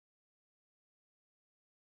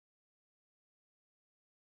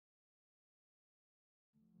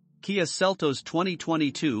Kia Seltos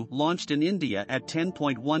 2022 launched in India at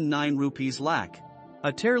 10.19 rupees lakh.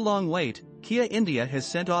 A tear-long wait, Kia India has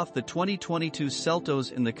sent off the 2022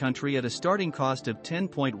 Seltos in the country at a starting cost of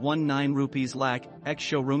 10.19 rupees lakh,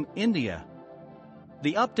 ex-showroom, India.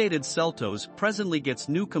 The updated Seltos presently gets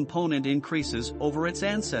new component increases over its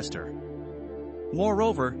ancestor.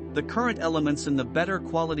 Moreover, the current elements in the better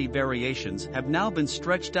quality variations have now been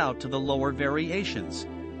stretched out to the lower variations.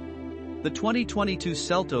 The 2022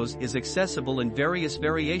 Seltos is accessible in various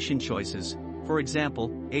variation choices, for example,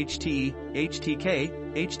 HTE,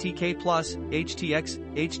 HTK, HTK Plus, HTX,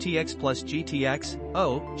 HTX Plus GTX,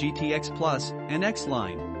 O, GTX Plus, and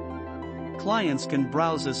X-Line. Clients can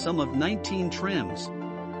browse a sum of 19 trims.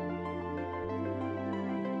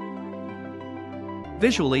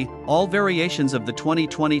 Visually, all variations of the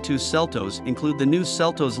 2022 Seltos include the new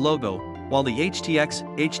Seltos logo, while the HTX,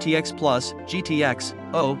 HTX Plus, GTX,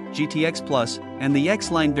 O, GTX Plus, and the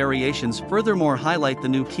X-Line variations furthermore highlight the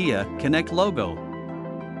new Kia Connect logo.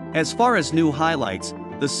 As far as new highlights,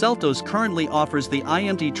 the Seltos currently offers the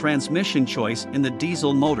IMT transmission choice in the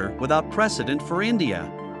diesel motor without precedent for India.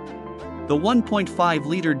 The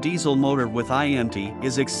 1.5-liter diesel motor with IMT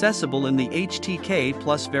is accessible in the HTK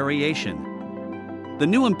Plus variation. The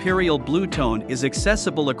new Imperial Blue tone is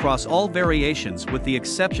accessible across all variations with the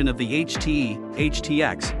exception of the HTE,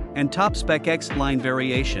 HTX, and top-spec X-Line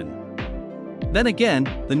variation. Then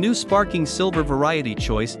again, the new Sparking Silver variety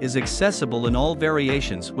choice is accessible in all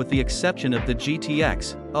variations with the exception of the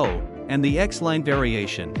GTX, O, and the X-Line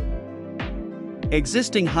variation.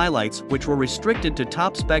 Existing highlights which were restricted to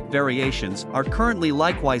top-spec variations are currently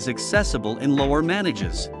likewise accessible in lower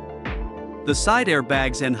manages. The side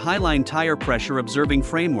airbags and Highline tire pressure observing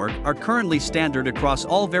framework are currently standard across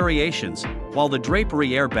all variations, while the drapery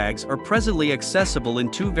airbags are presently accessible in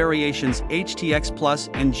two variations, HTX Plus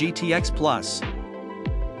and GTX Plus.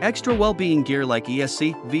 Extra well-being gear like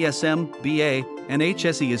ESC, VSM, BA, and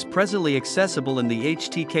HSE is presently accessible in the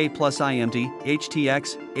HTK Plus IMT,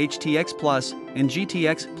 HTX, HTX Plus, and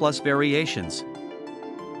GTX Plus variations.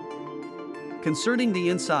 Concerning the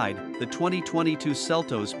inside, the 2022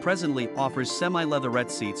 Seltos presently offers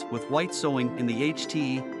semi-leatherette seats with white sewing in the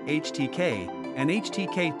HTE, HTK, and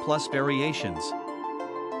HTK Plus variations.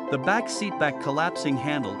 The back seatback collapsing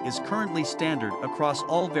handle is currently standard across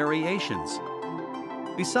all variations.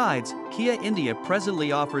 Besides, Kia India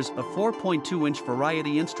presently offers a 4.2-inch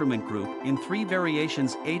variety instrument group in three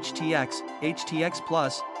variations: HTX, HTX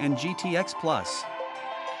Plus, and GTX Plus.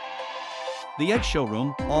 The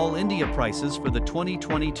ex-showroom, all India prices for the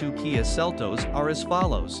 2022 Kia Seltos are as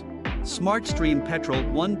follows. Smartstream Petrol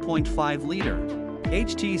 1.5 liter.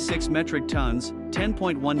 HT 6 metric tons,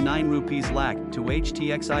 10.19 rupees lakh to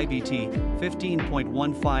HTX IVT,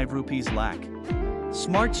 15.15 rupees lakh.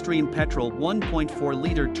 Smartstream Petrol 1.4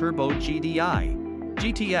 liter turbo GDI.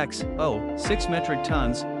 GTX, O, 6 metric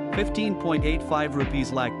tons, 15.85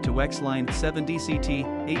 rupees lakh to X-Line 7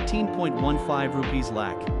 DCT, 18.15 rupees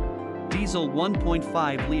lakh. Diesel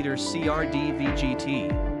 1.5-liter CRDi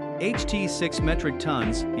VGT. HT 6 metric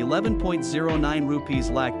tons, 11.09 rupees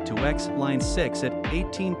lakh to X-Line 6 at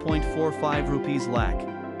 18.45 rupees lakh.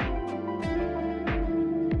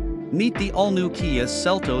 Meet the all-new Kia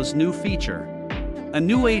Seltos new feature. A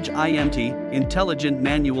new-age IMT, intelligent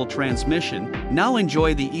manual transmission. Now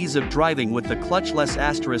enjoy the ease of driving with the clutchless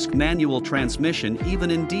 * manual transmission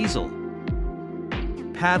even in diesel.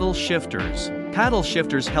 Paddle shifters. Paddle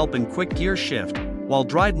shifters help in quick gear shift, while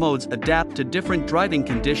drive modes adapt to different driving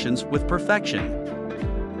conditions with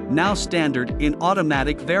perfection. Now standard in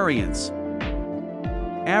automatic variants.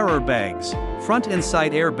 Airbags. Front and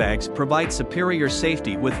side airbags provide superior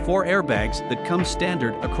safety with 4 airbags that come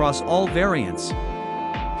standard across all variants.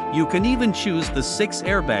 You can even choose the 6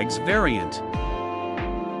 airbags variant.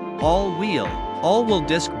 All-wheel. All-wheel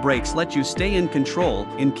disc brakes let you stay in control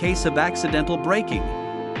in case of accidental braking.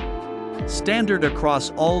 Standard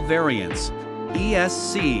across all variants.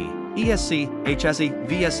 ESC, HSE,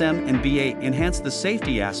 VSM, and BA enhance the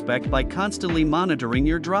safety aspect by constantly monitoring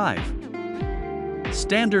your drive.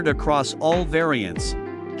 Standard across all variants.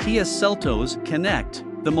 Kia Seltos Connect.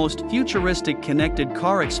 The most futuristic connected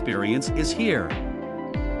car experience is here.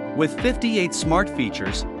 With 58 smart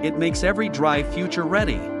features, it makes every drive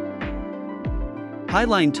future-ready.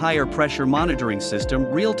 Highline tire pressure monitoring system,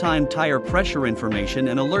 real-time tire pressure information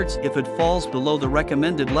and alerts if it falls below the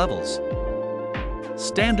recommended levels.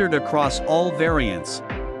 Standard across all variants.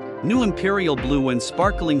 New Imperial Blue and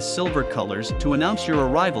sparkling silver colors to announce your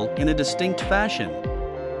arrival in a distinct fashion.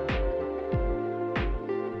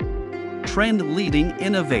 Trend-leading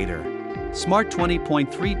innovator. Smart 20.32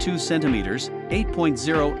 cm,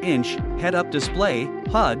 8.0-inch head-up display,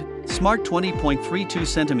 HUD. Smart 20.32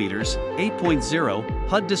 cm, 8.0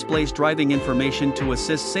 HUD displays driving information to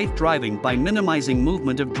assist safe driving by minimizing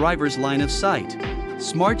movement of driver's line of sight.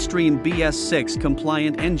 Smartstream BS6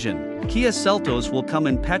 compliant engine. Kia Seltos will come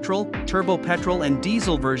in petrol, turbo petrol and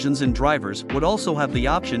diesel versions, and drivers would also have the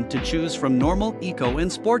option to choose from normal, eco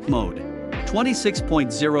and sport mode.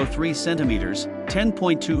 26.03 cm,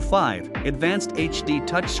 10.25, advanced HD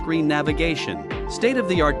touchscreen navigation.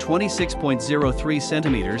 State-of-the-art 26.03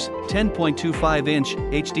 cm, 10.25-inch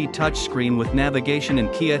HD touchscreen with navigation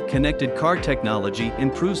and Kia connected car technology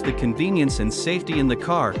improves the convenience and safety in the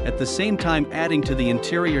car, at the same time adding to the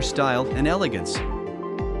interior style and elegance.